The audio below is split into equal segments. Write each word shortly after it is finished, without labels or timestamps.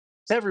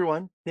Hey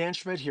everyone, Dan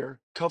Schmidt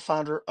here,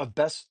 co-founder of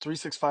Best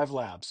 365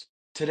 Labs.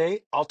 Today,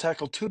 I'll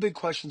tackle two big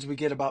questions we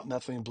get about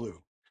methylene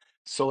blue.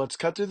 So let's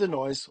cut through the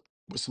noise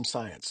with some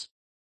science.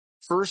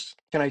 First,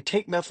 can I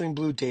take methylene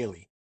blue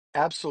daily?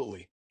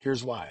 Absolutely.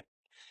 Here's why.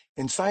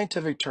 In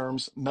scientific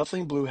terms,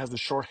 methylene blue has a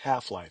short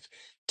half-life,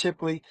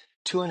 typically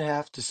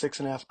 2.5 to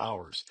 6.5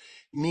 hours,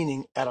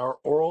 meaning at our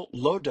oral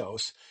low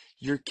dose,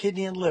 your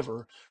kidney and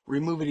liver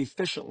remove it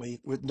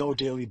efficiently with no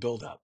daily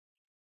buildup.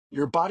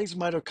 Your body's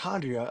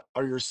mitochondria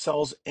are your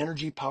cell's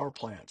energy power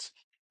plants.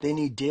 They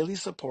need daily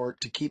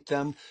support to keep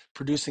them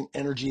producing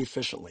energy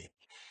efficiently.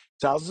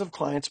 Thousands of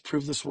clients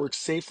prove this works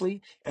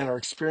safely and are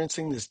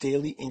experiencing this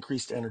daily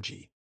increased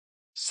energy.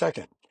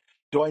 Second,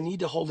 do I need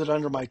to hold it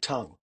under my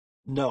tongue?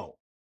 No.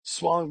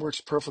 Swallowing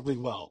works perfectly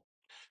well.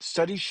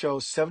 Studies show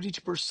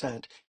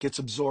 72% gets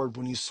absorbed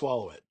when you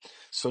swallow it.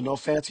 So no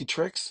fancy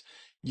tricks.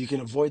 You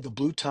can avoid the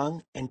blue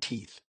tongue and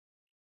teeth.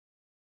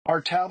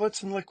 Our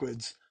tablets and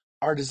liquids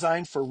are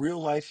designed for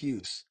real life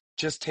use.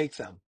 Just take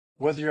them,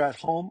 whether you're at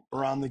home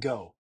or on the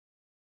go.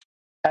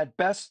 At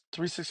Best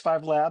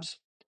 365 Labs,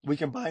 we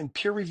combine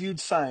peer reviewed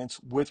science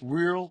with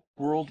real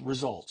world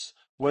results.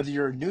 Whether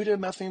you're new to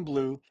methylene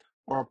blue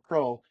or a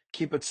pro,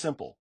 keep it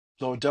simple.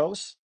 Low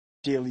dose,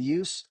 daily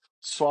use,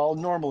 swallow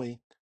normally.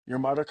 Your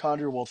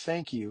mitochondria will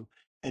thank you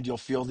and you'll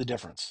feel the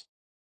difference.